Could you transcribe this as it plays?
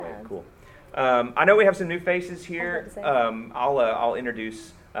cool. I know we have some new faces here. I I'll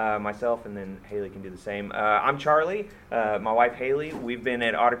introduce myself, and then Haley can do the same. I'm Charlie. My wife Haley. We've been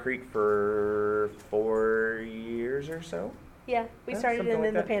at Otter Creek for 4 years or so. Yeah, we started something and like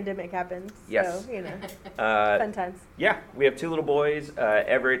then the that. pandemic happened. Yes. So, fun times. Yeah, we have 2 little boys.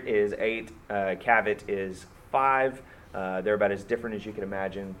 Everett is 8. Cavett is 5. They're about as different as you can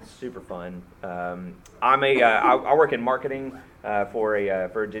imagine. Super fun. I work in marketing for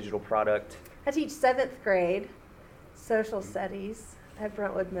a digital product. I teach 7th grade social studies at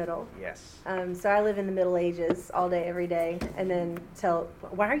Brentwood Middle. Yes. So I live in the Middle Ages all day, every day, and then tell,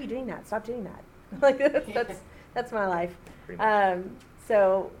 why are you doing that? Stop doing that. Like that's my life.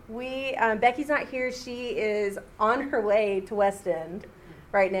 So Becky's not here. She is on her way to West End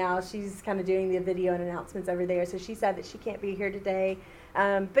right now. She's kind of doing the video and announcements over there. So she said that she can't be here today.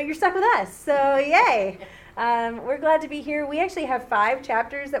 But you're stuck with us. So yay. We're glad to be here. We actually have 5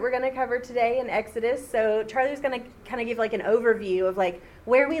 chapters that we're going to cover today in Exodus. So Charlie's going to kind of give like an overview of like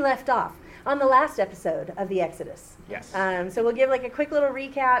where we left off on the last episode of the Exodus. Yes. So we'll give like a quick little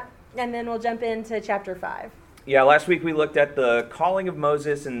recap, and then we'll jump into chapter 5. Yeah, last week we looked at the calling of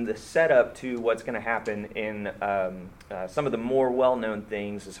Moses and the setup to what's going to happen in some of the more well-known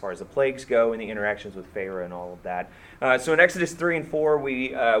things as far as the plagues go and the interactions with Pharaoh and all of that. So in Exodus 3 and 4,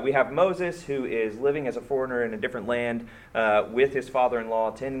 we have Moses, who is living as a foreigner in a different land with his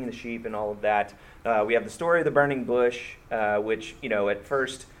father-in-law, tending the sheep and all of that. We have the story of the burning bush, which, at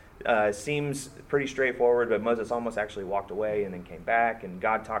first seems pretty straightforward, but Moses almost actually walked away and then came back, and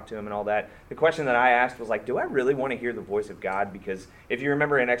God talked to him and all that. The question that I asked was like, do I really want to hear the voice of God? Because if you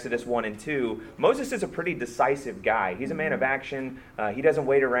remember in Exodus 1 and 2, Moses is a pretty decisive guy. He's a man of action. He doesn't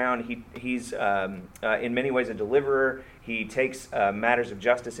wait around. He's in many ways a deliverer. He takes matters of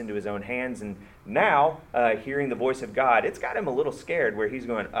justice into his own hands, and now hearing the voice of God, it's got him a little scared, where he's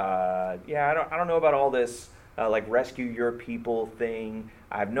going, I don't know about all this like rescue your people thing.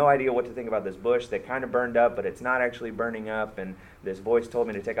 I have no idea what to think about this bush that kind of burned up, but it's not actually burning up, and this voice told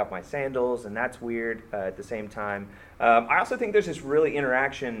me to take off my sandals, and that's weird at the same time. I also think there's this really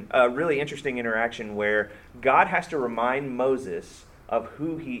interesting interaction where God has to remind Moses of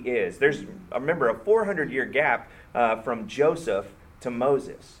who he is. There's, remember, a 400-year gap from Joseph to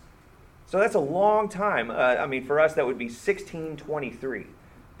Moses. So that's a long time. For us, that would be 1623.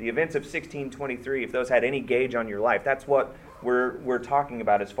 The events of 1623, if those had any gauge on your life, that's what we're talking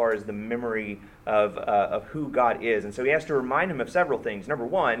about as far as the memory of who God is. And so he has to remind him of several things. Number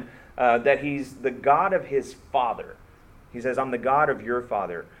one, that he's the God of his father. He says, I'm the God of your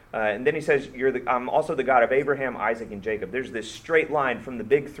father. And then he says, I'm also the God of Abraham, Isaac, and Jacob. There's this straight line from the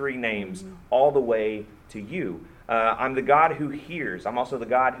big 3 names all the way to you. I'm the God who hears. I'm also the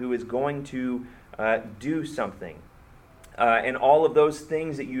God who is going to do something. And all of those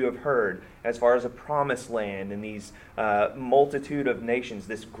things that you have heard as far as a promised land and these multitude of nations,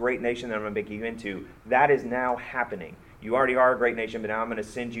 this great nation that I'm going to make you into, that is now happening. You already are a great nation, but now I'm going to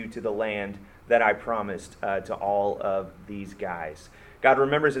send you to the land that I promised to all of these guys. God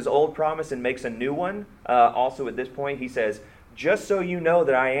remembers his old promise and makes a new one. Also at this point, he says, just so you know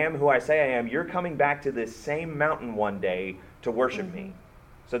that I am who I say I am, you're coming back to this same mountain one day to worship me.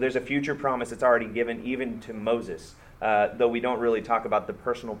 So there's a future promise that's already given even to Moses. Though we don't really talk about the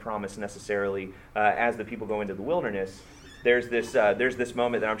personal promise necessarily as the people go into the wilderness, there's this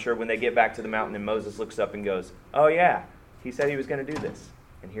moment that I'm sure when they get back to the mountain and Moses looks up and goes, oh yeah, he said he was going to do this,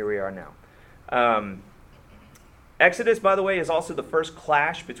 and here we are now. Exodus, by the way, is also the first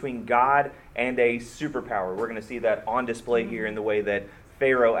clash between God and a superpower. We're going to see that on display here in the way that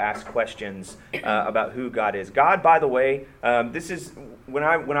Pharaoh asks questions about who God is. God, by the way, this is when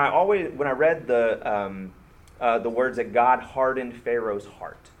I read the words that God hardened Pharaoh's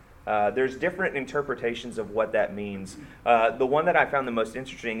heart. There's different interpretations of what that means. The one that I found the most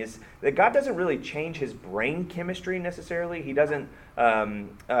interesting is that God doesn't really change his brain chemistry necessarily. He doesn't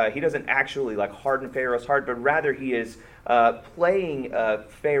actually like harden Pharaoh's heart, but rather he is playing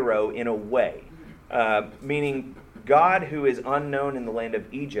Pharaoh in a way, meaning God, who is unknown in the land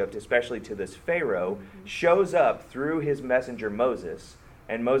of Egypt, especially to this Pharaoh, shows up through his messenger Moses.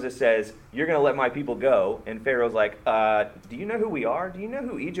 And Moses says, you're going to let my people go. And Pharaoh's like, do you know who we are? Do you know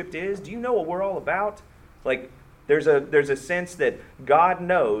who Egypt is? Do you know what we're all about? Like, there's a sense that God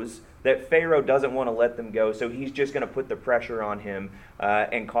knows that Pharaoh doesn't want to let them go, so he's just going to put the pressure on him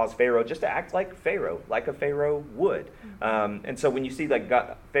and cause Pharaoh just to act like Pharaoh, like a Pharaoh would. And so when you see like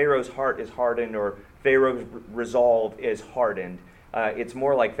Pharaoh's heart is hardened or Pharaoh's resolve is hardened, it's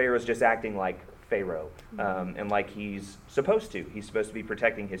more like Pharaoh's just acting like Pharaoh, and like he's supposed to. He's supposed to be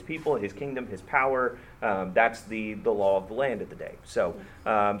protecting his people, his kingdom, his power. That's the law of the land of the day. So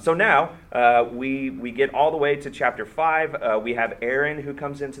now we get all the way to chapter 5. We have Aaron who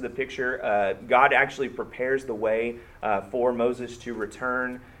comes into the picture. God actually prepares the way for Moses to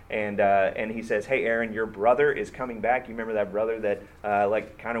return. And he says, hey, Aaron, your brother is coming back. You remember that brother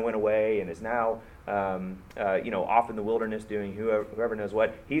that kind of went away and is now off in the wilderness doing whoever knows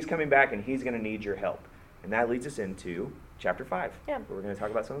what. He's coming back and he's going to need your help. And that leads us into chapter 5, where we're going to talk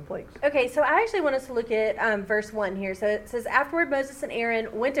about some of the plagues. Okay, so I actually want us to look at verse 1 here. So it says, afterward Moses and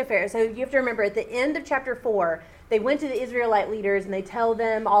Aaron went to Pharaoh. So you have to remember, at the end of chapter 4, they went to the Israelite leaders and they tell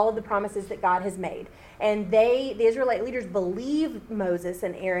them all of the promises that God has made. And the Israelite leaders believe Moses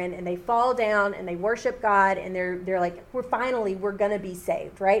and Aaron, and they fall down and they worship God, and they're like, we're going to be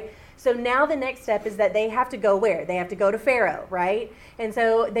saved, right? So now the next step is that they have to go where? They have to go to Pharaoh, right? And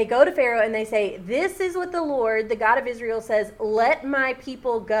so they go to Pharaoh and they say, this is what the Lord, the God of Israel, says, let my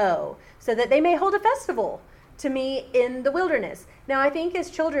people go so that they may hold a festival to me in the wilderness. Now, I think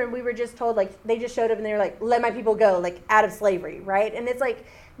as children, we were just told, like, they just showed up and they were like, let my people go, like, out of slavery, right? And it's like,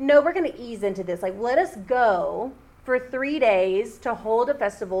 no, we're going to ease into this. Like, let us go for 3 days to hold a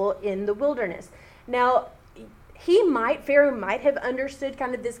festival in the wilderness. Now, Pharaoh might have understood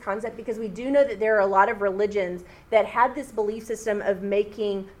kind of this concept, because we do know that there are a lot of religions that had this belief system of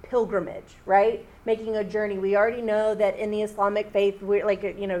making pilgrimage, right? Making a journey. We already know that in the Islamic faith, we're like,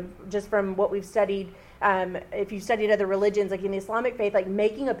 just from what we've studied, if you've studied other religions, like in the Islamic faith, like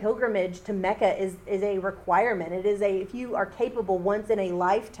making a pilgrimage to Mecca is a requirement. It is if you are capable once in a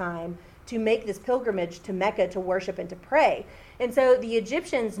lifetime to make this pilgrimage to Mecca to worship and to pray. And so the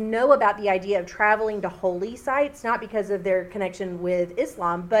Egyptians know about the idea of traveling to holy sites, not because of their connection with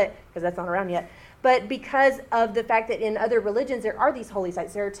Islam, but because that's not around yet, but because of the fact that in other religions there are these holy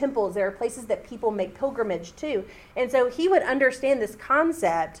sites, there are temples, there are places that people make pilgrimage to. And so he would understand this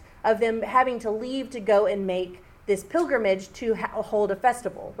concept of them having to leave to go and make this pilgrimage to hold a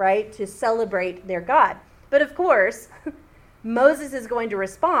festival, right, to celebrate their God. But of course, Moses is going to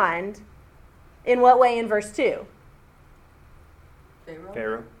respond in what way in verse 2?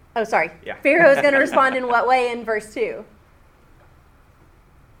 Pharaoh. Oh, sorry. Yeah. Pharaoh is going to respond in what way in verse 2?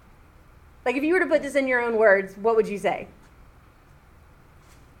 Like, if you were to put this in your own words, what would you say?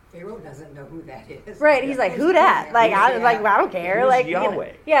 Pharaoh doesn't know who that is. Right. He's like, who that? Like, I don't care. Who's like,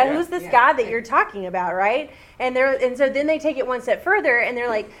 Yahweh? Who's this God that you're talking about, right? And so then they take it one step further, and they're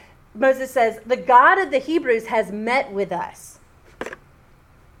like, Moses says, the God of the Hebrews has met with us.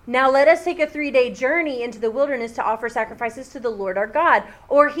 Now let us take a 3-day journey into the wilderness to offer sacrifices to the Lord our God.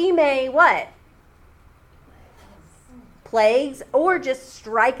 Or he may what? Plagues, or just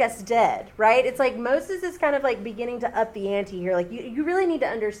strike us dead, right? It's like Moses is kind of like beginning to up the ante here. Like you really need to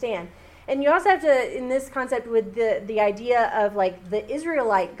understand. And you also have to, in this concept with the idea of like the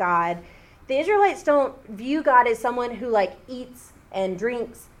Israelite God, the Israelites don't view God as someone who like eats and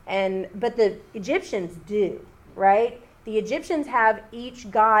drinks, but the Egyptians do, right? The Egyptians have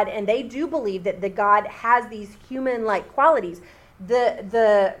each god, and they do believe that the god has these human-like qualities.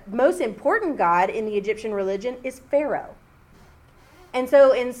 The most important god in the Egyptian religion is Pharaoh. And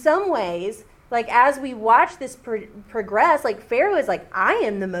so in some ways, like as we watch this progress, like Pharaoh is like, I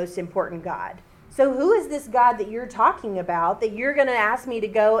am the most important god. So who is this God that you're talking about that you're going to ask me to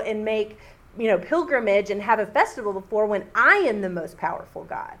go and make, pilgrimage and have a festival before when I am the most powerful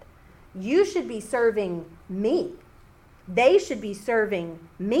God? You should be serving me. They should be serving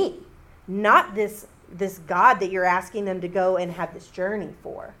me, not this God that you're asking them to go and have this journey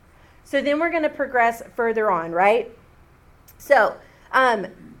for. So then we're going to progress further on, right? So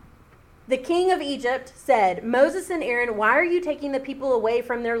the king of Egypt said, Moses and Aaron, why are you taking the people away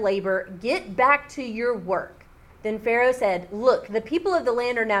from their labor? Get back to your work. Then Pharaoh said, look, the people of the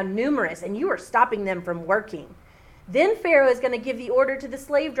land are now numerous, and you are stopping them from working. Then Pharaoh is going to give the order to the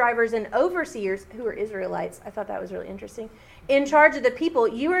slave drivers and overseers, who are Israelites. I thought that was really interesting. In charge of the people,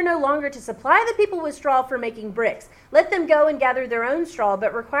 you are no longer to supply the people with straw for making bricks. Let them go and gather their own straw,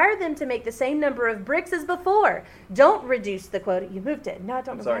 but require them to make the same number of bricks as before. Don't reduce the quota. You moved it. No, I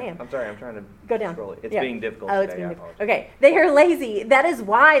don't know where I am. I'm sorry. I'm trying to go down. Scroll it. It's being difficult. Oh, it's being difficult. Okay. They are lazy. That is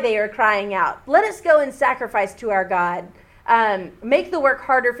why they are crying out. Let us go and sacrifice to our God. Make the work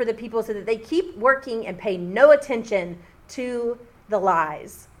harder for the people so that they keep working and pay no attention to the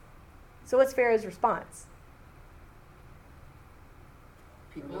lies. So what's Pharaoh's response?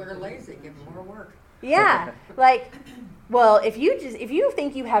 People are lazy. Give them more work. Yeah. Well, if you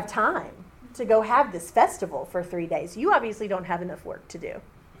think you have time to go have this festival for 3 days, you obviously don't have enough work to do.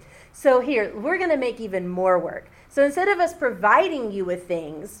 So here, we're going to make even more work. So instead of us providing you with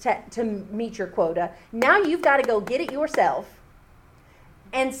things to meet your quota, now you've got to go get it yourself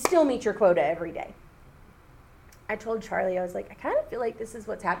and still meet your quota every day. I told Charlie, I was like, I kind of feel like this is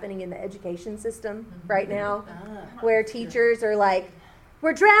what's happening in the education system right now, where teachers are like,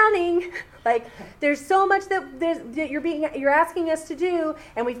 we're drowning. Like, there's so much that you're asking us to do,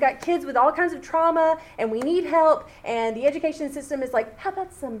 and we've got kids with all kinds of trauma, and we need help, and the education system is like, how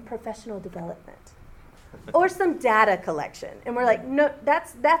about some professional development? Or some data collection. And we're like, no,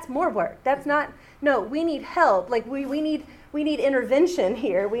 that's more work. That's not, no, we need help. Like, we need intervention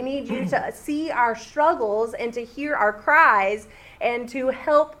here. We need you to see our struggles and to hear our cries and to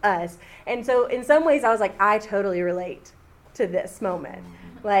help us. And so in some ways I was like, I totally relate to this moment.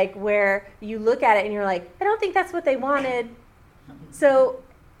 Like, where you look at it and you're like, I don't think that's what they wanted. So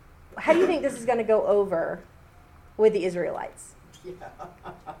how do you think this is going to go over with the Israelites?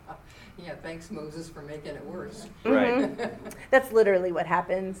 Yeah, thanks Moses for making it worse. Right. That's literally what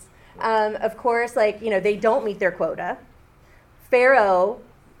happens. Of course, like, they don't meet their quota. Pharaoh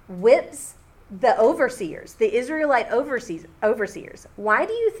whips the overseers, the Israelite overseers. Why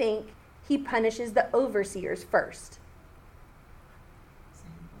do you think he punishes the overseers first?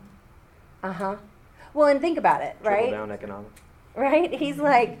 Well, and think about it, right? Trickle down economics. Right? He's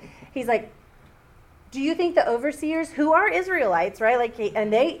like, do you think the overseers, who are Israelites, right? Like,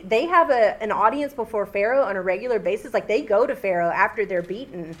 and they have an audience before Pharaoh on a regular basis. Like, they go to Pharaoh after they're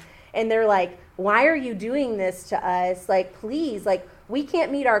beaten, and they're like, why are you doing this to us? Like, please, like, we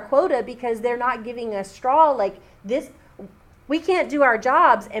can't meet our quota because they're not giving us straw. Like, this, we can't do our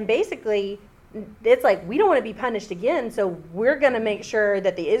jobs. And basically, it's like, we don't want to be punished again, so we're going to make sure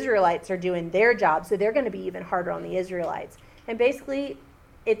that the Israelites are doing their job. So they're going to be even harder on the Israelites. And basically,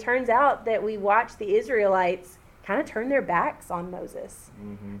 it turns out that we watch the Israelites kind of turn their backs on Moses.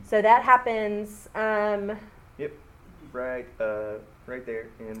 Mm-hmm. So that happens. Yep, right there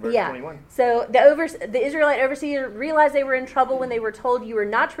in verse 21. So the Israelite overseer realized they were in trouble when they were told, you were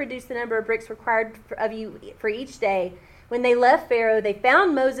not to reduce the number of bricks required of you for each day. When they left Pharaoh, they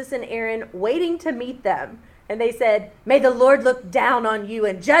found Moses and Aaron waiting to meet them. And they said, may the Lord look down on you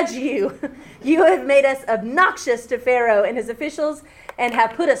and judge you. You have made us obnoxious to Pharaoh and his officials and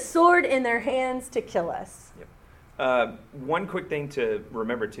have put a sword in their hands to kill us. Yep. One quick thing to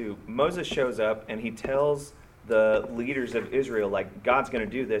remember, too. Moses shows up and he tells the leaders of Israel, like, God's going to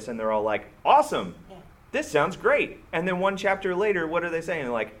do this. And they're all like, awesome. This sounds great. And then one chapter later, what are they saying?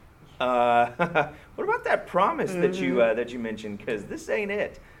 They're like, what about that promise that you mentioned? Because this ain't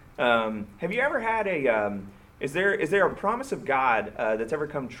it. Have you ever had is there a promise of God that's ever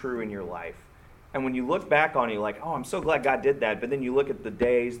come true in your life? And when you look back on it, you're like, oh, I'm so glad God did that. But then you look at the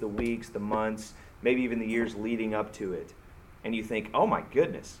days, the weeks, the months, maybe even the years leading up to it. And you think, oh my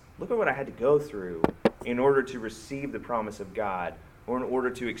goodness, look at what I had to go through in order to receive the promise of God, or in order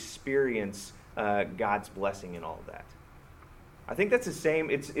to experience God's blessing in all of that. I think that's the same.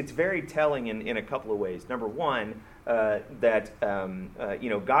 It's very telling in a couple of ways. Number one, that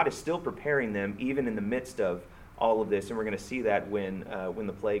God is still preparing them even in the midst of all of this, and we're going to see that when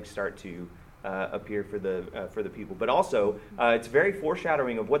the plagues start to appear for the people. But also, it's very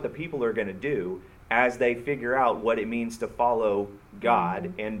foreshadowing of what the people are going to do as they figure out what it means to follow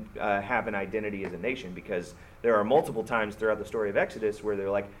God and have an identity as a nation. Because there are multiple times throughout the story of Exodus where they're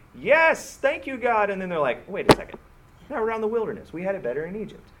like, yes, thank you, God. And then they're like, wait a second. Now we're out in the wilderness. We had it better in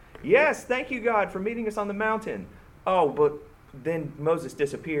Egypt. Yes, thank you, God, for meeting us on the mountain. Oh, but then Moses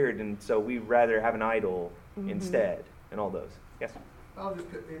disappeared, and so we'd rather have an idol instead, and all those. Yes? I was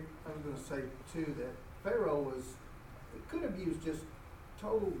going to say, too, that Pharaoh could have used just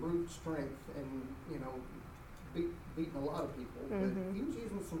total brute strength and, beating a lot of people, but he was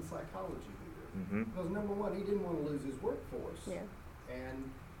using some psychology here. Because, number one, he didn't want to lose his workforce. Yeah. And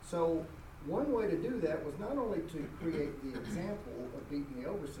so one way to do that was not only to create the example of beating the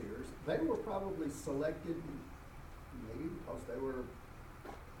overseers, they were probably selected maybe because they were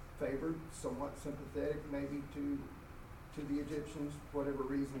favored, somewhat sympathetic maybe to the Egyptians, whatever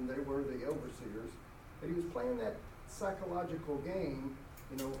reason they were the overseers. But he was playing that psychological game,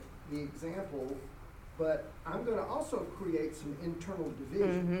 the example, but I'm going to also create some internal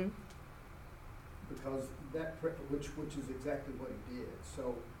division because which is exactly what he did.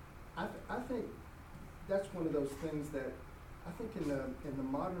 So I think that's one of those things that I think in the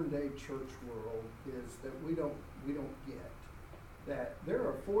modern day church world is that we don't get, that there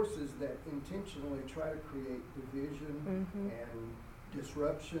are forces that intentionally try to create division and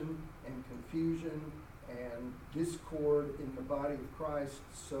disruption and confusion and discord in the body of Christ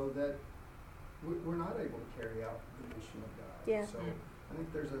so that we're not able to carry out the mission of God. Yeah. So I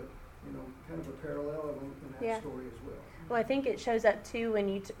think there's a, kind of a parallel in that Yeah. story as well. Well, I think it shows up too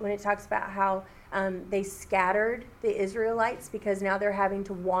when when it talks about how they scattered the Israelites because now they're having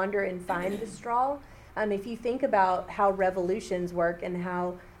to wander and find the straw. If you think about how revolutions work and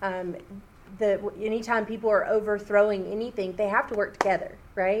how anytime people are overthrowing anything, they have to work together,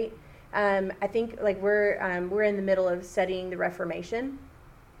 right? I think like we're in the middle of studying the Reformation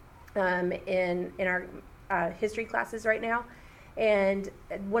in our history classes right now. And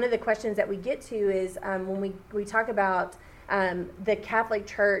one of the questions that we get to is when we talk about the Catholic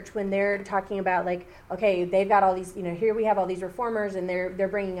Church, when they're talking about like, okay, they've got all these, here we have all these reformers and they're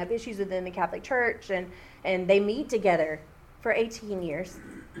bringing up issues within the Catholic Church and they meet together for 18 years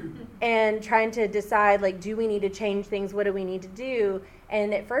and trying to decide like, do we need to change things? What do we need to do?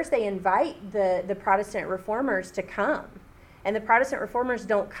 And at first they invite the Protestant reformers to come. And the Protestant reformers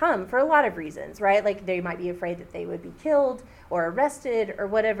don't come for a lot of reasons, right? Like they might be afraid that they would be killed or arrested or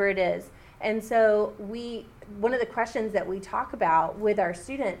whatever it is. And so one of the questions that we talk about with our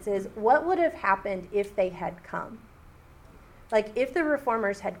students is what would have happened if they had come? Like if the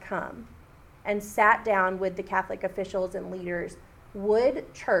reformers had come and sat down with the Catholic officials and leaders,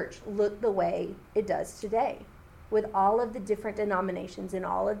 would church look the way it does today? With all of the different denominations and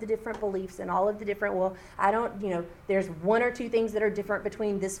all of the different beliefs and all of the different, there's one or two things that are different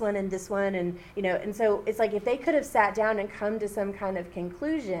between this one and this one. And so it's like if they could have sat down and come to some kind of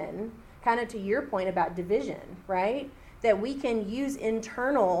conclusion, kind of to your point about division, right? That we can use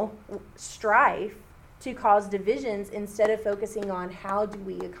internal strife to cause divisions instead of focusing on how do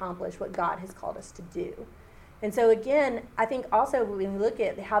we accomplish what God has called us to do. And so again, I think also when we look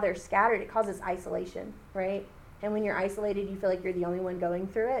at how they're scattered, it causes isolation, right? And when you're isolated, you feel like you're the only one going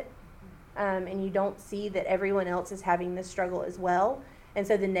through it. And you don't see that everyone else is having this struggle as well. And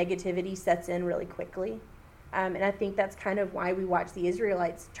so the negativity sets in really quickly. And I think that's kind of why we watch the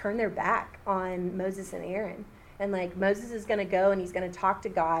Israelites turn their back on Moses and Aaron. And like Moses is going to go and he's going to talk to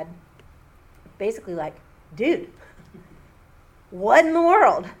God basically like, dude, what in the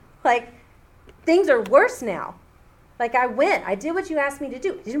world? Like, things are worse now. Like I did what you asked me to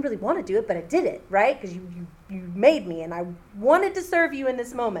do. I didn't really want to do it, but I did it, right? Because you made me and I wanted to serve you in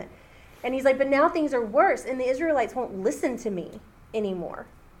this moment. And he's like, but now things are worse and the Israelites won't listen to me anymore.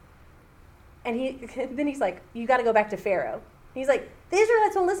 And then he's like, you got to go back to Pharaoh. And he's like, the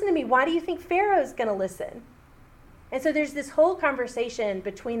Israelites won't listen to me. Why do you think Pharaoh's going to listen? And so there's this whole conversation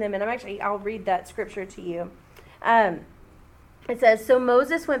between them. And I'll read that scripture to you. It says, so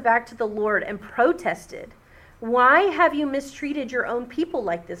Moses went back to the Lord and protested. Why have you mistreated your own people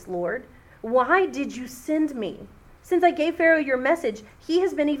like this, Lord? Why did you send me? Since I gave Pharaoh your message, he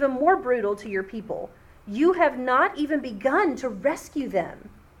has been even more brutal to your people. You have not even begun to rescue them.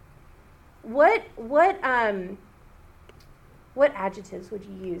 What adjectives would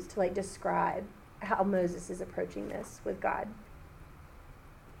you use to like describe how Moses is approaching this with God?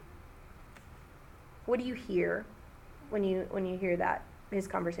 What do you hear when you hear that, his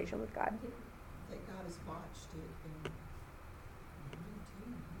conversation with God? That God has botched it.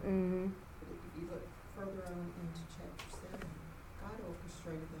 Mm-hmm. If you look further on into chapter 7, God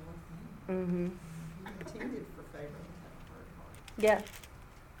orchestrated the whole thing. Mm-hmm. He intended for Pharaoh to have a hard heart. Yeah.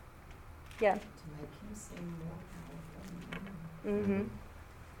 Yeah. To make him seem more powerful than him. Mm-hmm.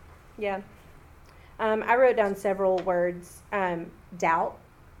 Yeah. I wrote down several words. Doubt.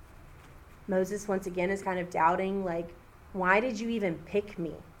 Moses, once again, is kind of doubting, like, why did you even pick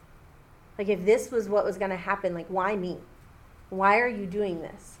me? Like, if this was what was going to happen, like, why me? Why are you doing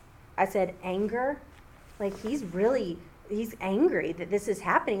this? I said, anger. Like, he's angry that this is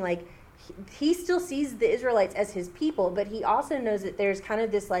happening. Like, he still sees the Israelites as his people, but he also knows that there's kind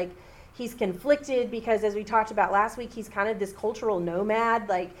of this, like, he's conflicted because, as we talked about last week, he's kind of this cultural nomad.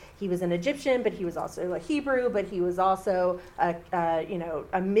 Like, he was an Egyptian, but he was also a Hebrew, but he was also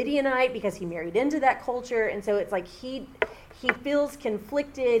a Midianite because he married into that culture. And so it's like he feels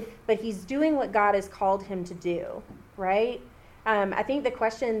conflicted, but he's doing what God has called him to do, right? I think the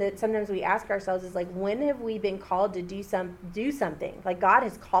question that sometimes we ask ourselves is like, when have we been called to do something? Like, God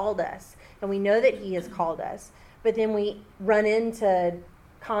has called us, and we know that he has called us, but then we run into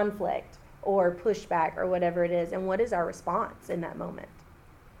conflict or pushback or whatever it is, and what is our response in that moment?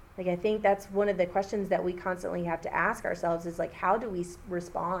 Like, I think that's one of the questions that we constantly have to ask ourselves is like, how do we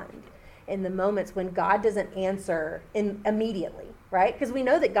respond in the moments when God doesn't answer immediately, right? Because we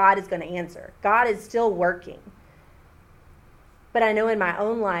know that God is going to answer. God is still working. But I know in my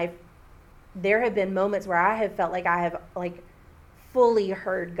own life, there have been moments where I have felt like I have like fully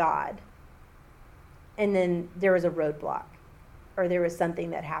heard God, and then there was a roadblock, or there was something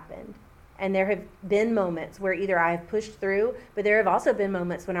that happened, And there have been moments where either I have pushed through, but there have also been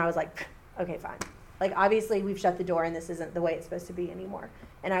moments when I was like, okay, fine. Like, obviously, we've shut the door and this isn't the way it's supposed to be anymore.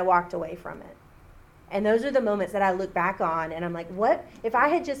 And I walked away from it. And those are the moments that I look back on and I'm like, what? If I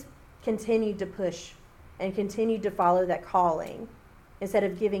had just continued to push and continued to follow that calling instead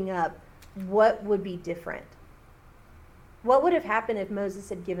of giving up, what would be different? What would have happened if Moses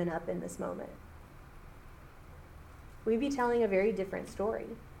had given up in this moment? We'd be telling a very different story.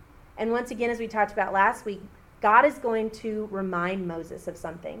 And once again, as we talked about last week, God is going to remind Moses of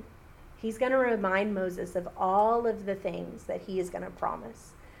something. He's going to remind Moses of all of the things that he is going to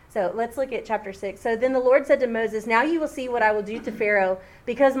promise. So let's look at chapter 6. So then the Lord said to Moses, now you will see what I will do to Pharaoh.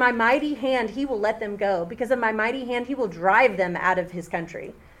 Because my mighty hand, he will let them go. Because of my mighty hand, he will drive them out of his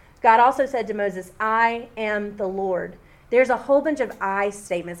country. God also said to Moses, I am the Lord. There's a whole bunch of I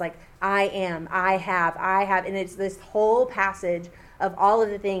statements like I am, I have, and it's this whole passage of all of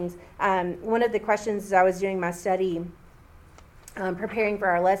the things. One of the questions as I was doing my study, preparing for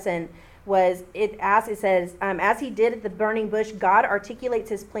our lesson, was it says, as he did at the burning bush, God articulates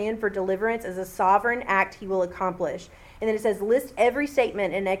his plan for deliverance as a sovereign act he will accomplish. And then it says, list every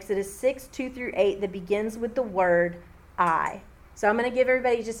statement in Exodus 6, 2-8 that begins with the word I. So I'm going to give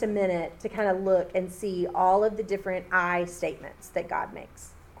everybody just a minute to kind of look and see all of the different I statements that God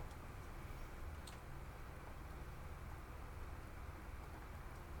makes.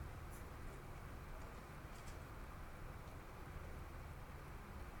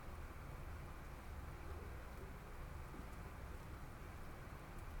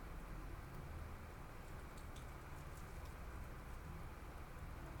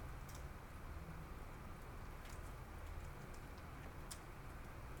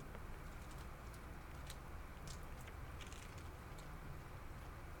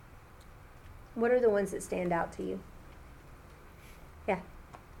 What are the ones that stand out to you? Yeah.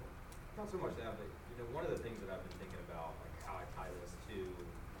 Not so much that, but one of the things that I've been thinking about, like how I tie this to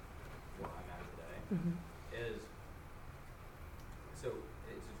where I'm at today, is so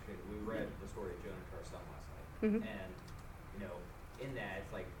it's interesting. We read the story of Jonah to our son last night, and in that it's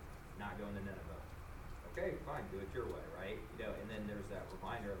like not going to Nineveh. Okay, fine, do it your way, right? And then there's that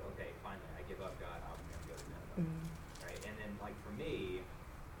reminder of okay, finally, I give up, God, I'm going to go to Nineveh, right? And then like for me,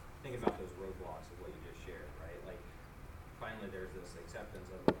 thinking about those roadblocks of what you just shared, right? Like, finally, there's this acceptance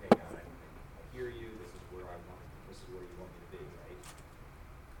of, okay, God, I hear you. This is where you want me to be, right?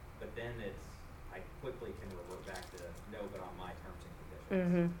 But then I quickly can revert back to no, but on my terms and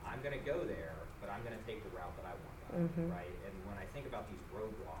conditions. I'm going to go there, but I'm going to take the route that I want, God, right? And when I think about these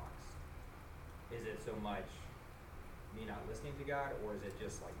roadblocks, is it so much me not listening to God, or is it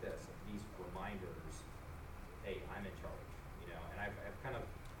just like this, these reminders? Hey, I'm in charge, And I've kind of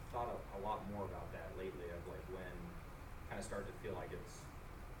thought a lot more about that lately of like when kind of start to feel like it's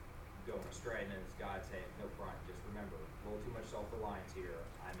going astray and then it's God saying, no, Brian, just remember, a little too much self-reliance here,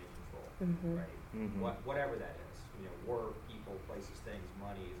 I'm in control, right? Whatever that is, work, people, places, things,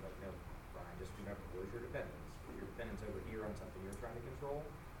 money, is like, no, Brian, just remember, where's your dependence? Your dependence over here on something you're trying to control?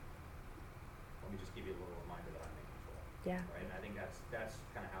 Let me just give you a little reminder that I'm in control. Yeah. Right, and I think that's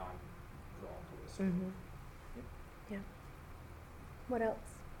kind of how I'm drawn to this. Yeah. What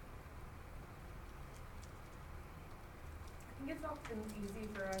else? I think it's often easy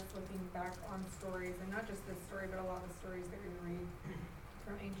for us looking back on stories, and not just this story, but a lot of the stories that we read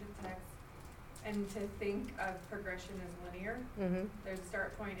from ancient texts, and to think of progression as linear. There's a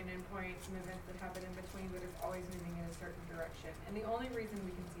start point and end point, some events that happen in between, but it's always moving in a certain direction. And the only reason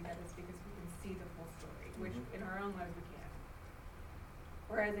we can see that is because we can see the full story, which in our own lives we can't.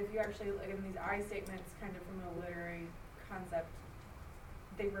 Whereas if you actually look at these I statements kind of from a literary concept,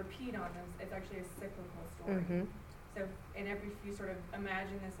 they repeat on them. It's actually a cyclical story. So, and if you sort of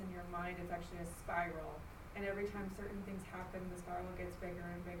imagine this in your mind, it's actually a spiral. And every time certain things happen, the spiral gets bigger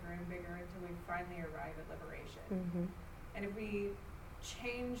and bigger and bigger until we finally arrive at liberation. And if we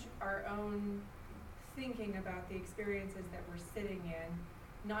change our own thinking about the experiences that we're sitting in,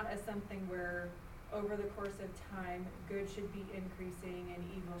 not as something where over the course of time, good should be increasing and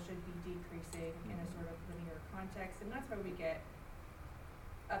evil should be decreasing in a sort of linear context. And that's why we get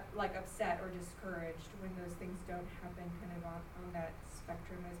upset or discouraged when those things don't happen kind of on that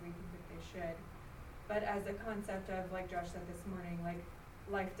spectrum as we think that they should. But as a concept of, like Josh said this morning, like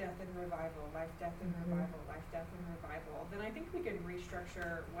life, death, and revival, life, death, and revival, life, death, and revival, then I think we can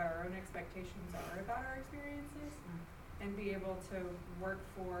restructure what our own expectations are about our experiences and be able to work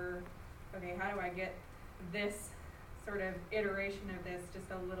for, okay, how do I get this sort of iteration of this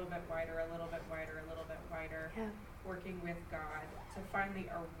just a little bit wider, a little bit wider, a little bit wider, working with God to finally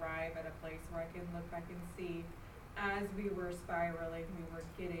arrive at a place where I can look back and see as we were spiraling, we were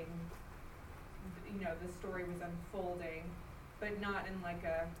getting the story was unfolding, but not in like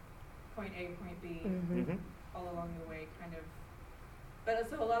a point A, point B, Mm-hmm. all along the way, kind of. But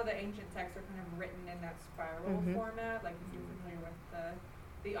so a lot of the ancient texts are kind of written in that spiral format, like if you're familiar with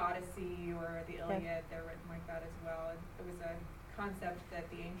the Odyssey or the Iliad, they're written like that as well. And it was a concept that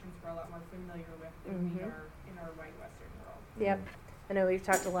the ancients were a lot more familiar with than we are in our white Western world. Yep. I know we've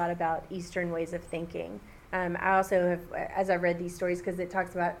talked a lot about Eastern ways of thinking. I also have, as I read these stories, because it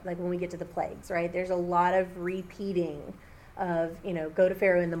talks about, like, when we get to the plagues, right? There's a lot of repeating of, go to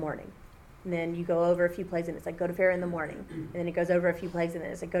Pharaoh in the morning. And then you go over a few plagues, and it's like, go to Pharaoh in the morning. And then it goes over a few plagues, and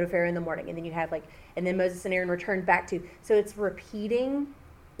then it's like, go to Pharaoh in the morning. And then you have, and then Moses and Aaron returned back to. So it's repeating.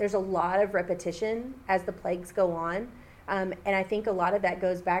 There's a lot of repetition as the plagues go on. And I think a lot of that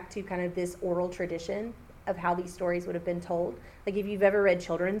goes back to kind of this oral tradition of how these stories would have been told. Like, if you've ever read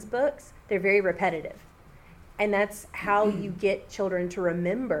children's books, they're very repetitive. And that's how you get children to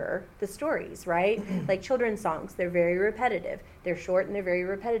remember the stories, right? Like children's songs, they're very repetitive. They're short and they're very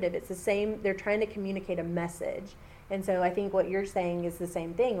repetitive. It's the same, they're trying to communicate a message. And so I think what you're saying is the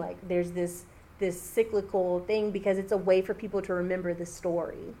same thing. Like, there's this cyclical thing because it's a way for people to remember the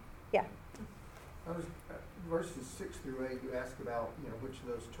story. Yeah. Verses 6 through 8, you ask about, which of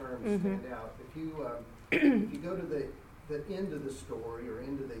those terms stand out. If you go to the end of the story or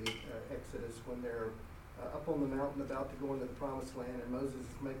end of the Exodus, when they're up on the mountain about to go into the promised land, and Moses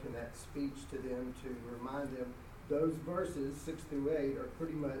is making that speech to them to remind them, those verses 6 through 8 are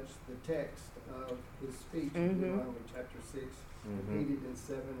pretty much the text of his speech in Deuteronomy chapter 6, repeated in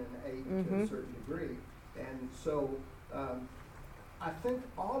 7 and 8 to a certain degree. And so I think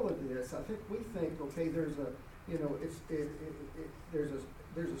all of this, I think we think, okay, there's a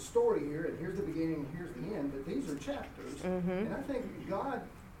story here, and here's the beginning, and here's the end, but these are chapters. And I think God,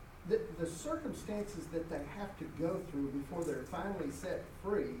 the circumstances that they have to go through before they're finally set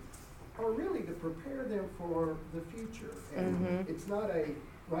free are really to prepare them for the future. And it's not a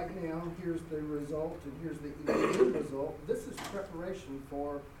right now, here's the result and here's the end result. This is preparation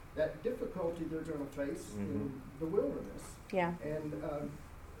for that difficulty they're going to face in the wilderness. Yeah. And,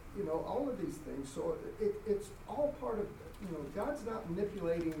 all of these things. So it's all part of, God's not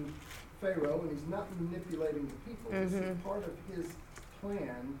manipulating Pharaoh, and he's not manipulating the people. This is part of his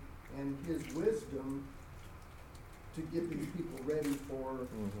plan and his wisdom to get these people ready for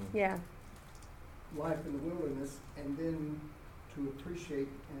life in the wilderness, and then to appreciate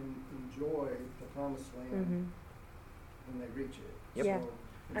and enjoy the promised land when they reach it. Yep. Yeah,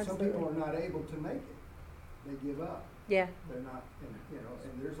 So, and some people are not able to make it. They give up. Yeah. They're not, and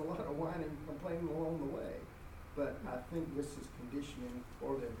there's a lot of whining and complaining along the way. But I think this is conditioning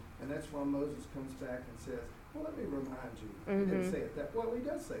for them. And that's why Moses comes back and says, well, let me remind you. He didn't say it that well. He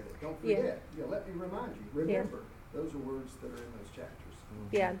does say that. Don't forget. Let me remind you. Remember. Those are words that are in those chapters.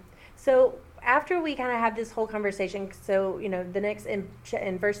 Yeah. So after we kind of have this whole conversation, so, the next in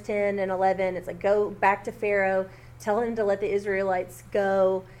verse 10 and 11, it's like, go back to Pharaoh, tell him to let the Israelites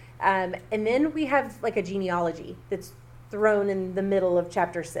go. And then we have like a genealogy that's thrown in the middle of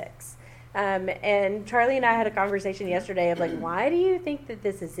chapter 6. And Charlie and I had a conversation yesterday of like, why do you think that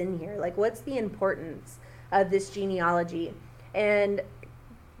this is in here? Like, what's the importance of this genealogy? And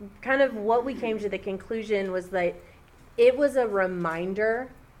kind of what we came to the conclusion was that it was a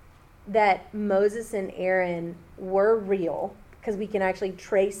reminder that Moses and Aaron were real, because we can actually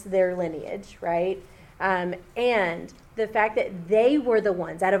trace their lineage, right? And the fact that they were the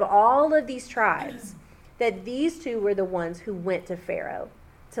ones, out of all of these tribes, that these two were the ones who went to Pharaoh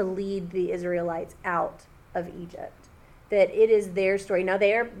to lead the Israelites out of Egypt. That it is their story. Now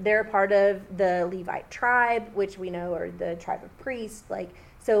they're part of the Levite tribe, which we know are the tribe of priests.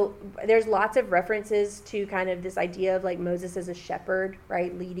 So there's lots of references to kind of this idea of like Moses as a shepherd,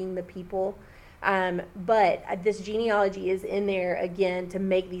 right, leading the people. But this genealogy is in there again to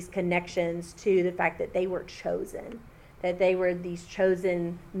make these connections to the fact that they were chosen, that they were these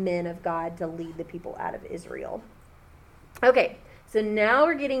chosen men of God to lead the people out of Israel. Okay, so now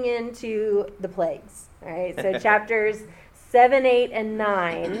we're getting into the plagues. All right, so chapters 7, 8, and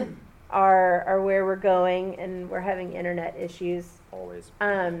 9 are where we're going, and we're having internet issues. Always.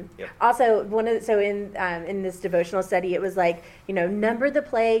 Yep. Also, in this devotional study, it was like, number the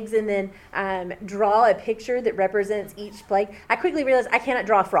plagues and then draw a picture that represents each plague. I quickly realized I cannot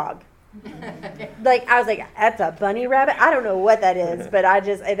draw a frog. I was like, that's a bunny rabbit. I don't know what that is, but I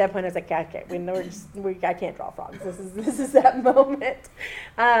just at that point I was like, okay, I can't draw frogs. This is that moment.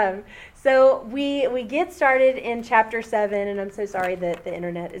 So we get started in chapter 7, and I'm so sorry that the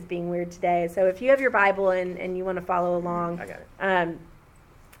internet is being weird today. So if you have your Bible and you want to follow along, I got it.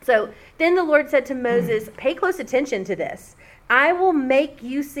 So then the Lord said to Moses, pay close attention to this. I will make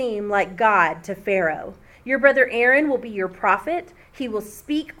you seem like God to Pharaoh. Your brother Aaron will be your prophet. He will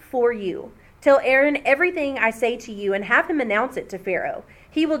speak for you. Tell Aaron everything I say to you and have him announce it to Pharaoh.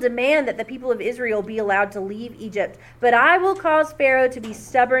 He will demand that the people of Israel be allowed to leave Egypt. But I will cause Pharaoh to be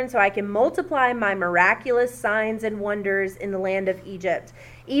stubborn so I can multiply my miraculous signs and wonders in the land of Egypt.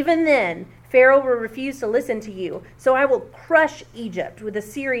 Even then, Pharaoh will refuse to listen to you. So I will crush Egypt with a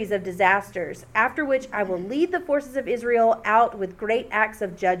series of disasters, after which I will lead the forces of Israel out with great acts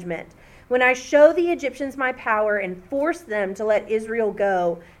of judgment. When I show the Egyptians my power and force them to let Israel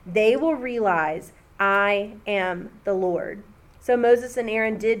go, they will realize I am the Lord. So Moses and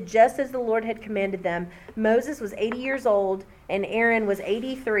Aaron did just as the Lord had commanded them. Moses was 80 years old and Aaron was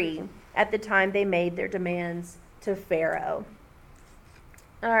 83 at the time they made their demands to Pharaoh.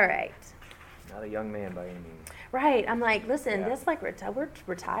 All right. Not a young man by any means. Right. I'm like, listen, Yeah. that's like we're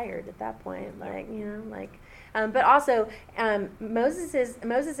retired at that point. Like, but also Moses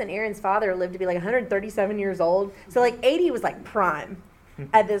and Aaron's father lived to be like 137 years old. So like 80 was like prime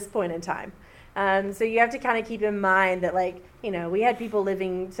at this point in time. So you have to kind of keep in mind that, like, we had people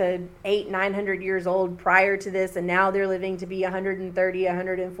living to 800-900 years old prior to this, and now they're living to be 130,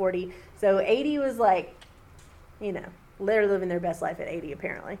 140. So 80 was like, they're living their best life at 80,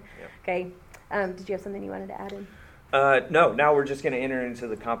 apparently. Yep. Okay. Did you have something you wanted to add in? No, now we're just going to enter into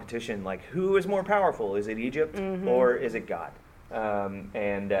the competition. Like, who is more powerful? Is it Egypt or is it God?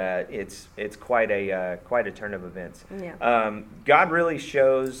 It's quite a turn of events. Yeah. God really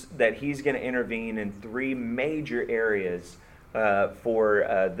shows that He's going to intervene in three major areas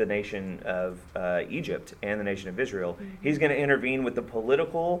for the nation of Egypt and the nation of Israel. Mm-hmm. He's going to intervene with the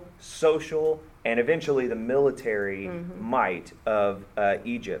political, social, and eventually the military might of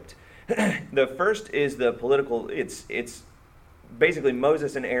Egypt. The first is the political. It's basically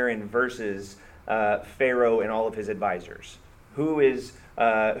Moses and Aaron versus Pharaoh and all of his advisors. Who is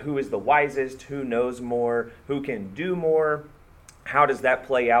the wisest? Who knows more? Who can do more? How does that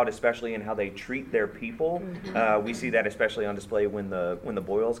play out, especially in how they treat their people? We see that especially on display when the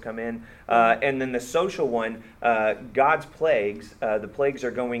boils come in. And then the social one, God's plagues. The plagues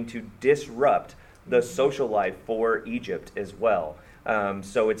are going to disrupt the social life for Egypt as well.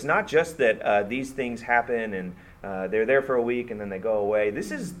 So it's not just that these things happen and they're there for a week and then they go away.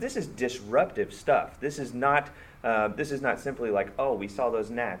 This is disruptive stuff. This is not simply like, oh, we saw those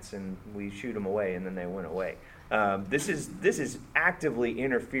gnats and we shoot them away and then they went away. This is actively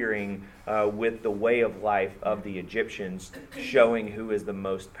interfering with the way of life of the Egyptians, showing who is the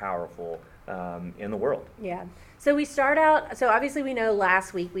most powerful in the world. Yeah. So we start out, so obviously we know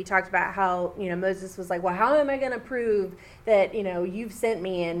last week we talked about how, Moses was like, well, how am I going to prove that, you've sent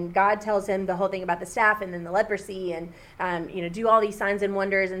me? And God tells him the whole thing about the staff and then the leprosy and, do all these signs and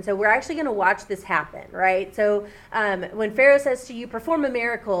wonders. And so we're actually going to watch this happen, right? So when Pharaoh says to you, perform a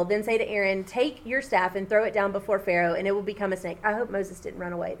miracle, then say to Aaron, take your staff and throw it down before Pharaoh and it will become a snake. I hope Moses didn't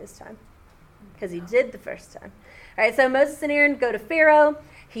run away this time because he did the first time. All right, so Moses and Aaron go to Pharaoh.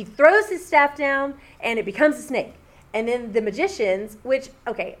 He throws his staff down, and it becomes a snake. And then the magicians, which,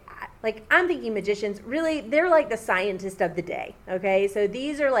 okay, I'm thinking magicians, really, they're like the scientist of the day, okay? So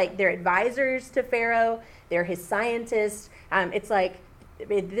these are like, they're advisors to Pharaoh. They're his scientists. It's like,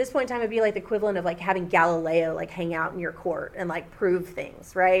 at this point in time, it'd be like the equivalent of like having Galileo like hang out in your court and like prove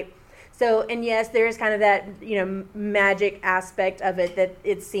things, right? So, and yes, there is kind of that, magic aspect of it that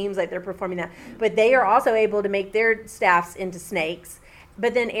it seems like they're performing that. But they are also able to make their staffs into snakes.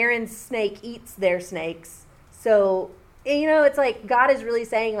 But then Aaron's snake eats their snakes. So, it's like God is really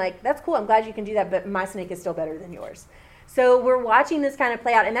saying, like, that's cool. I'm glad you can do that, but my snake is still better than yours. So we're watching this kind of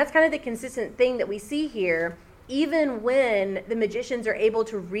play out. And that's kind of the consistent thing that we see here. Even when the magicians are able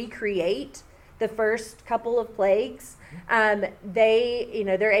to recreate the first couple of plagues,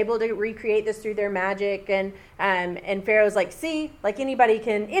 they're able to recreate this through their magic. And Pharaoh's like, see, like anybody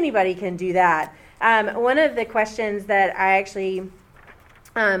can do that. One of the questions that I actually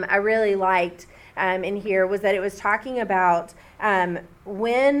I really liked in here was that it was talking about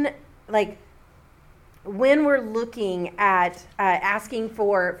when we're looking at asking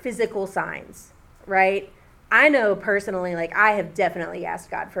for physical signs, right? I know personally, like I have definitely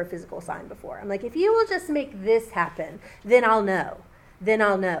asked God for a physical sign before. I'm like, if you will just make this happen, then I'll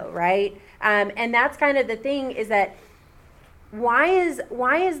know, right? And that's kind of the thing is that why is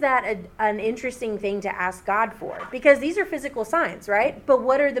that an interesting thing to ask God for? Because these are physical signs, right? But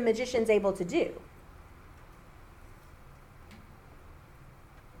what are the magicians able to do?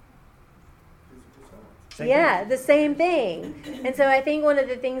 Physical The same thing. And so I think one of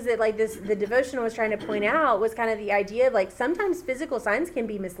the things that like the devotional was trying to point out was kind of the idea of like sometimes physical signs can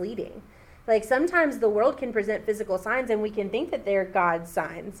be misleading. Like sometimes the world can present physical signs and we can think that they're God's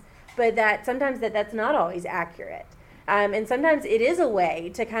signs, but that sometimes that's not always accurate. And sometimes it is a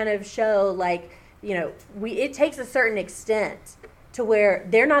way to kind of show like, it takes a certain extent to where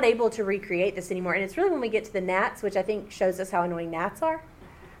they're not able to recreate this anymore. And it's really when we get to the gnats, which I think shows us how annoying gnats are.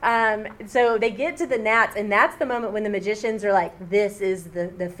 So they get to the gnats, and that's the moment when the magicians are like, this is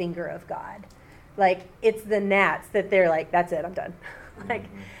the finger of God. Like, it's the gnats that they're like, that's it, I'm done.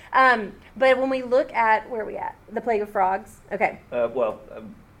 But when we look at, where are we at? The plague of frogs? Okay.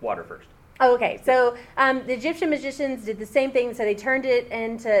 Water first. Oh, okay. So the Egyptian magicians did the same thing. So they turned it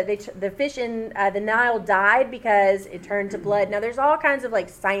into, the fish in the Nile died because it turned to blood. Now, there's all kinds of like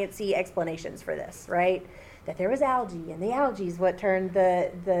sciencey explanations for this, right? That there was algae, and the algae is what turned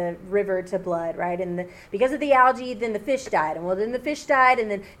the river to blood, right? And because of the algae, then the fish died. And then the fish died,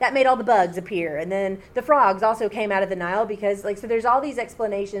 and then that made all the bugs appear. And then the frogs also came out of the Nile because, so there's all these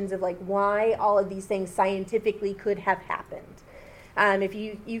explanations of, why all of these things scientifically could have happened. If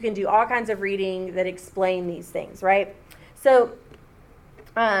you can do all kinds of reading that explain these things, right? So,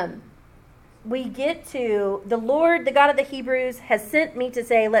 we get to, the Lord, the God of the Hebrews, has sent me to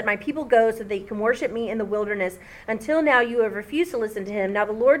say, let my people go so they can worship me in the wilderness. Until now you have refused to listen to him. Now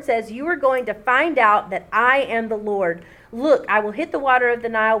the Lord says, you are going to find out that I am the Lord. Look, I will hit the water of the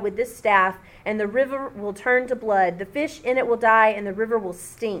Nile with this staff, and the river will turn to blood. The fish in it will die, and the river will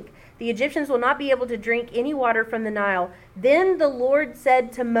stink. The Egyptians will not be able to drink any water from the Nile. Then the Lord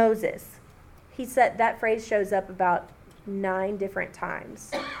said to Moses, that phrase shows up about 9 different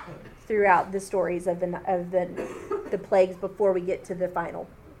times throughout the stories of the plagues before we get to the final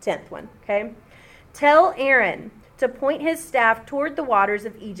 10th one, okay? Tell Aaron to point his staff toward the waters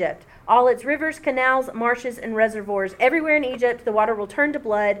of Egypt, all its rivers, canals, marshes, and reservoirs. Everywhere in Egypt the water will turn to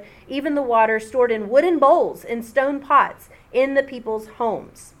blood, even the water stored in wooden bowls and stone pots in the people's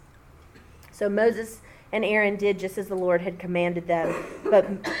homes. So Moses and Aaron did just as the Lord had commanded them. But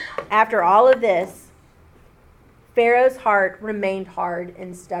after all of this, Pharaoh's heart remained hard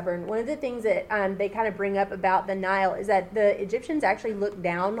and stubborn. One of the things that they kind of bring up about the Nile is that the Egyptians actually looked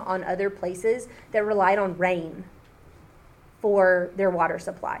down on other places that relied on rain for their water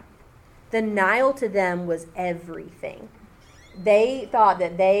supply. The Nile to them was everything. They thought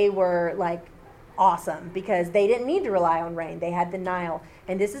that they were awesome because they didn't need to rely on rain. They had the Nile.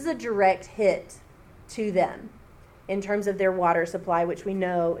 And this is a direct hit to them in terms of their water supply, which we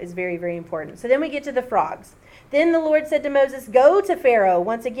know is very, very important. So then we get to the frogs. Then the Lord said to Moses, go to Pharaoh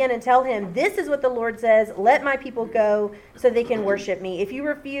once again and tell him, this is what the Lord says, let my people go so they can worship me. If you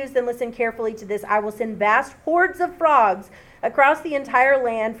refuse, then listen carefully to this. I will send vast hordes of frogs across the entire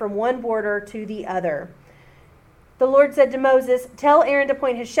land from one border to the other. The Lord said to Moses, tell Aaron to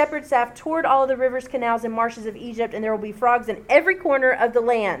point his shepherd's staff toward all the rivers, canals, and marshes of Egypt, and there will be frogs in every corner of the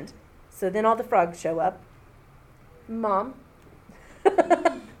land. So then all the frogs show up. Mom.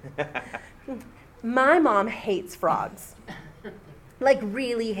 My mom hates frogs.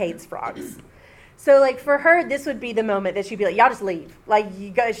 Really hates frogs. So for her, this would be the moment that she'd be like, y'all just leave.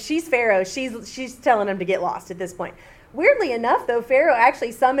 You guys, she's Pharaoh. She's telling them to get lost at this point. Weirdly enough, though, Pharaoh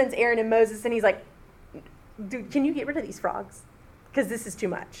actually summons Aaron and Moses, and he's like, dude, can you get rid of these frogs? Because this is too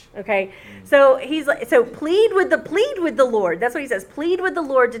much, okay? So he's like, plead with the Lord. That's what he says. Plead with the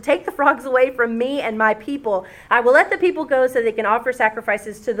Lord to take the frogs away from me and my people. I will let the people go so they can offer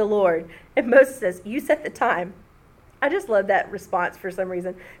sacrifices to the Lord. And Moses says, you set the time. I just love that response for some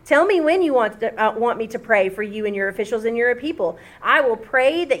reason. Tell me when you want me to pray for you and your officials and your people. I will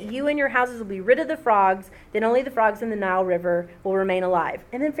pray that you and your houses will be rid of the frogs. Then only the frogs in the Nile River will remain alive.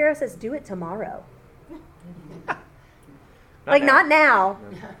 And then Pharaoh says, do it tomorrow. Not now.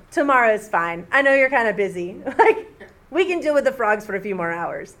 Tomorrow's fine. I know you're kind of busy. We can deal with the frogs for a few more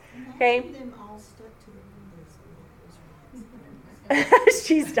hours. Okay? Them all stuck to the windows.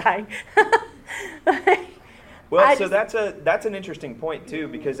 She's dying. Well, that's an interesting point too,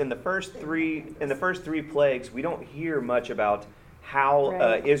 because in the first three plagues, we don't hear much about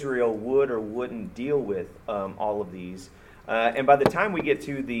how Israel would or wouldn't deal with all of these. And by the time we get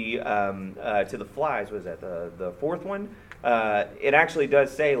to the flies, was that the fourth one? It actually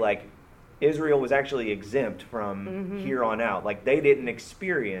does say Israel was actually exempt from here on out. They didn't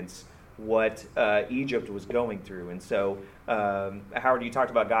experience what Egypt was going through. And so, Howard, you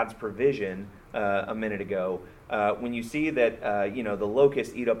talked about God's provision a minute ago. when you see that the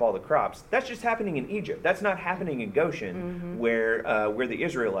locusts eat up all the crops, that's just happening in Egypt. That's not happening in Goshen, where the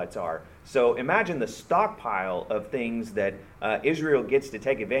Israelites are. So imagine the stockpile of things that Israel gets to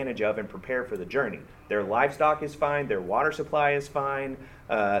take advantage of and prepare for the journey. Their livestock is fine. Their water supply is fine.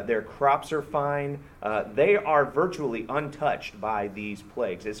 Their crops are fine. They are virtually untouched by these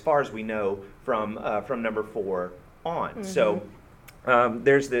plagues, as far as we know from number 4 on. So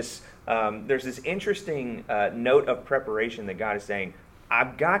there's this interesting note of preparation that God is saying,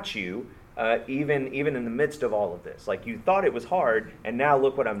 I've got you, even in the midst of all of this. Like, you thought it was hard, and now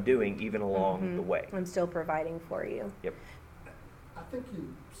look what I'm doing even along the way. I'm still providing for you. Yep. I think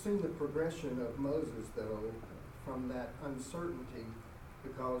you've seen the progression of Moses, though, from that uncertainty,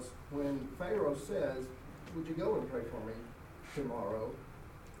 because when Pharaoh says, would you go and pray for me tomorrow?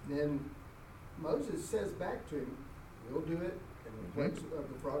 Then Moses says back to him, we'll do it, and the plagues of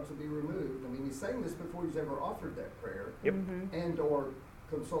the frogs will be removed. I mean, he's saying this before he's ever offered that prayer, and or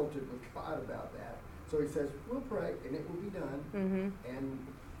consulted with God about that. So he says, we'll pray, and it will be done. And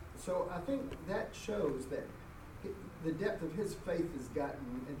so I think that shows that the depth of his faith has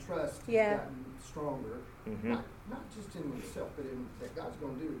gotten, and trust has gotten stronger, not just in himself, but in that God's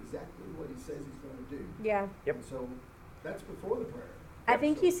going to do exactly what he says he's going to do. Yeah. Yep. And so that's before the prayer. I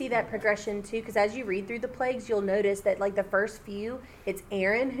think you see that progression too, because as you read through the plagues, you'll notice that like the first few, it's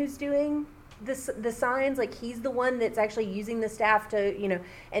Aaron who's doing the signs. Like, he's the one that's actually using the staff to,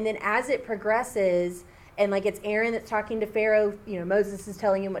 and then as it progresses, and like it's Aaron that's talking to Pharaoh, Moses is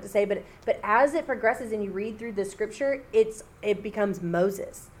telling him what to say, but as it progresses and you read through the scripture, it becomes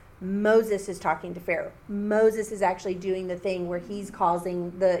Moses. Moses is talking to Pharaoh. Moses is actually doing the thing where he's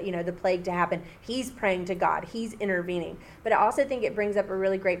causing the plague to happen. He's praying to God. He's intervening. But I also think it brings up a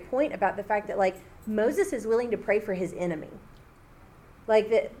really great point about the fact that like Moses is willing to pray for his enemy. Like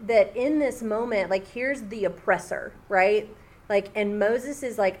that in this moment, like here's the oppressor, right? Like, and Moses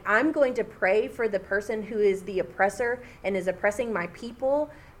is like, I'm going to pray for the person who is the oppressor and is oppressing my people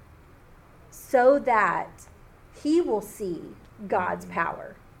so that he will see God's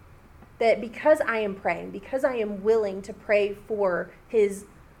power. That because I am praying, because I am willing to pray for his,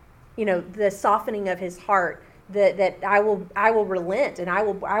 the softening of his heart, that I will relent and I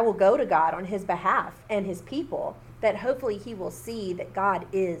will go to God on his behalf and his people, that hopefully he will see that God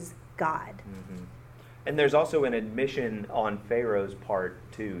is God. And there's also an admission on Pharaoh's part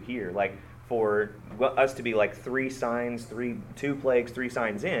too here, like for us to be like 2 plagues, 3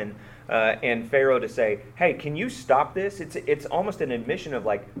 signs in, and Pharaoh to say, "Hey, can you stop this?" It's almost an admission of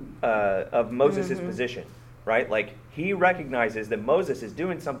of Moses' position, right? Like, he recognizes that Moses is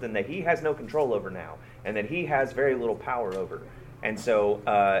doing something that he has no control over now, and that he has very little power over. And so,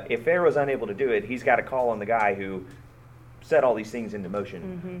 if Pharaoh's unable to do it, he's got to call on the guy who set all these things into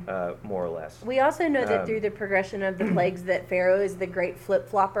motion, more or less. We also know that through the progression of the plagues that Pharaoh is the great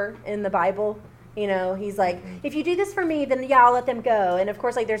flip-flopper in the Bible. He's like, if you do this for me, then I'll let them go. And of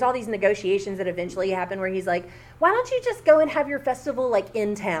course, like, there's all these negotiations that eventually happen where he's like, why don't you just go and have your festival like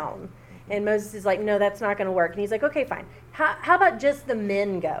in town? And Moses is like, no, that's not going to work. And he's like, okay, fine. How about just the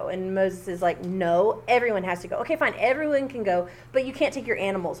men go? And Moses is like, no, everyone has to go. Okay, fine, everyone can go, but you can't take your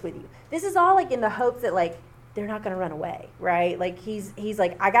animals with you. This is all like in the hopes that like they're not going to run away, right? Like he's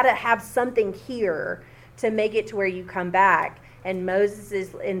like, I got to have something here to make it to where you come back. And Moses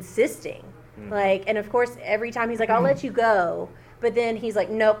is insisting. Like, and of course, every time he's like, I'll let you go. But then he's like,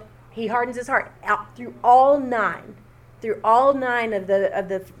 nope. He hardens his heart out through all 9 of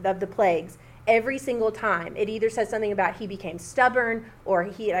the plagues. Every single time, it either says something about he became stubborn, or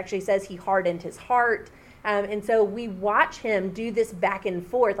he actually says he hardened his heart. And so we watch him do this back and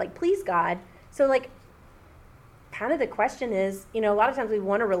forth, like, please, God. So, like, kind of the question is, a lot of times we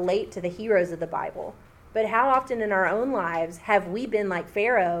want to relate to the heroes of the Bible. But how often in our own lives have we been like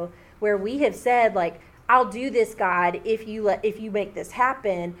Pharaoh, where we have said, like, I'll do this, God, if you make this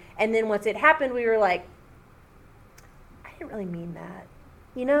happen. And then once it happened, we were like, I didn't really mean that.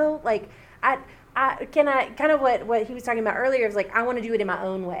 Like, I kind of what he was talking about earlier is like, I want to do it in my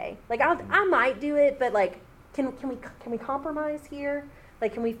own way. Like, I might do it, but like, can we compromise here?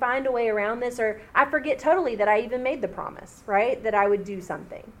 Like, can we find a way around this? Or I forget totally that I even made the promise, right? That I would do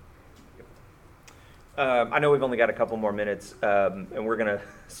something. I know we've only got a couple more minutes, and we're going to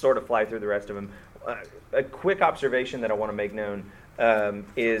sort of fly through the rest of them. A quick observation that I want to make known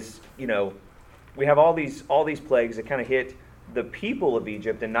is, we have all these plagues that kind of hit the people of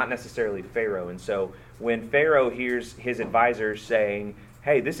Egypt and not necessarily Pharaoh. And so when Pharaoh hears his advisors saying,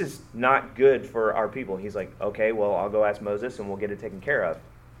 hey, this is not good for our people, he's like, okay, well, I'll go ask Moses and we'll get it taken care of.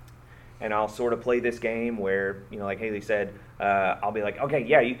 and I'll sort of play this game where, like Haley said, I'll be like, okay,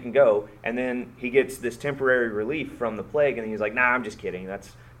 yeah, you can go. And then he gets this temporary relief from the plague, and he's like, nah, I'm just kidding.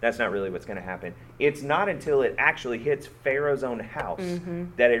 That's not really what's going to happen. It's not until it actually hits Pharaoh's own house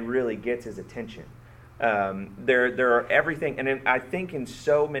that it really gets his attention. There are everything, and I think in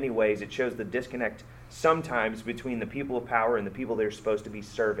so many ways it shows the disconnect sometimes between the people of power and the people they're supposed to be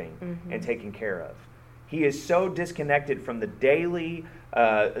serving and taking care of. He is so disconnected from the daily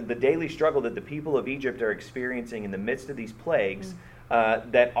struggle that the people of Egypt are experiencing in the midst of these plagues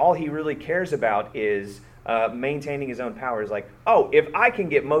that all he really cares about is maintaining his own power. Is like, oh, if I can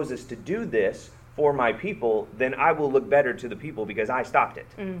get Moses to do this for my people, then I will look better to the people because I stopped it,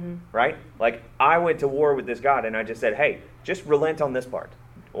 right? Like, I went to war with this God and I just said, hey, just relent on this part,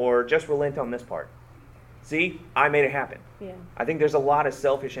 or just relent on this part. See, I made it happen. Yeah. I think there's a lot of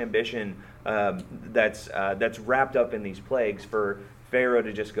selfish ambition that's wrapped up in these plagues for Pharaoh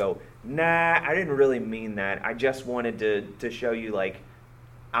to just go, nah, I didn't really mean that. I just wanted to show you, like,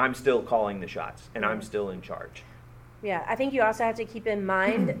 I'm still calling the shots and I'm still in charge. Yeah, I think you also have to keep in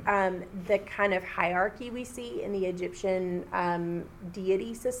mind the kind of hierarchy we see in the Egyptian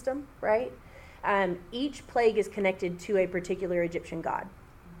deity system, right? Each plague is connected to a particular Egyptian god.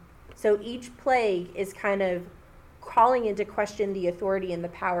 So each plague is kind of calling into question the authority and the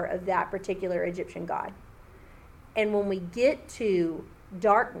power of that particular Egyptian god. And when we get to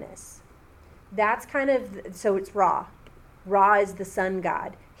darkness, that's kind of, so it's Ra. Ra is the sun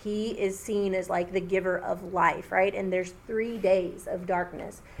god. He is seen as like the giver of life, right? And there's 3 days of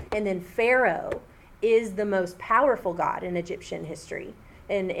darkness. And then Pharaoh is the most powerful god in Egyptian history,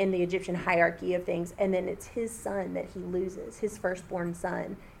 in the Egyptian hierarchy of things. And then it's his son that he loses. His firstborn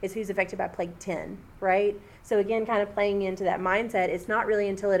son is who's affected by plague 10, right? So again, kind of playing into that mindset, it's not really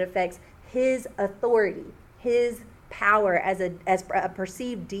until it affects his authority, his power as a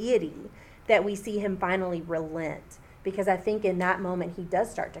perceived deity, that we see him finally relent. Because I think in that moment he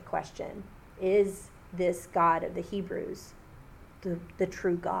does start to question, is this God of the Hebrews the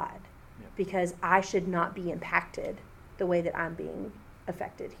true God? Yeah. Because I should not be impacted the way that I'm being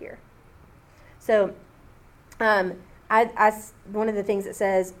affected here. So one of the things it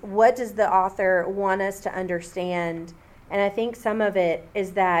says, what does the author want us to understand? And I think some of it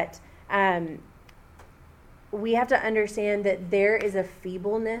is that we have to understand that there is a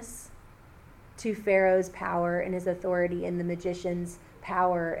feebleness to Pharaoh's power and his authority and the magician's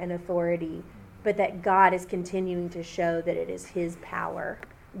power and authority, but that God is continuing to show that it is his power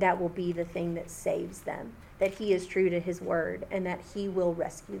that will be the thing that saves them, that he is true to his word, and that he will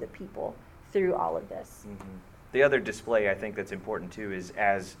rescue the people through all of this. The other display I think that's important too is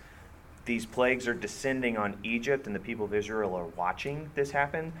as these plagues are descending on Egypt and the people of Israel are watching this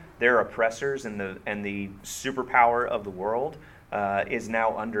happen, their oppressors and the superpower of the world is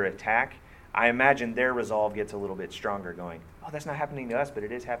now under attack. I imagine their resolve gets a little bit stronger, going, oh, that's not happening to us, but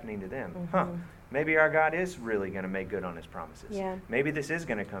it is happening to them. Maybe our God is really going to make good on his promises. Yeah. Maybe this is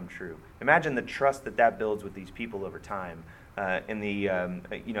going to come true. Imagine the trust that builds with these people over time, and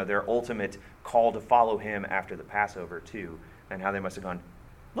their ultimate call to follow him after the Passover too, and how they must have gone,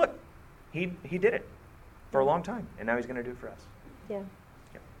 look, he did it for a long time, and now he's going to do it for us. Yeah.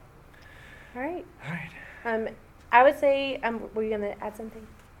 Yep. All right. All right. I would say, were you going to add something?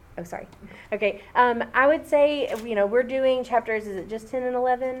 Oh, sorry. Okay. I would say, we're doing chapters, is it just 10 and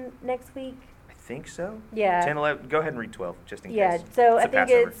 11 next week? I think so. Yeah. 10, 11, go ahead and read 12, just in case. Yeah, so I It's a think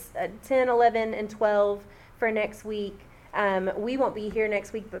Passover. it's 10, 11, and 12 for next week. We won't be here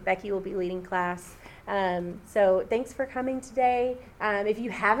next week, but Becky will be leading class. So thanks for coming today. If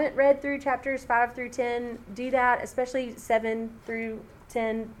you haven't read through chapters 5 through 10, do that, especially 7 through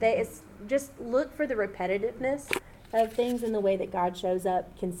 10. Just look for the repetitiveness of things and the way that God shows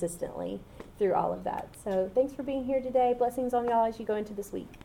up consistently through all of that. So thanks for being here today. Blessings on y'all as you go into this week.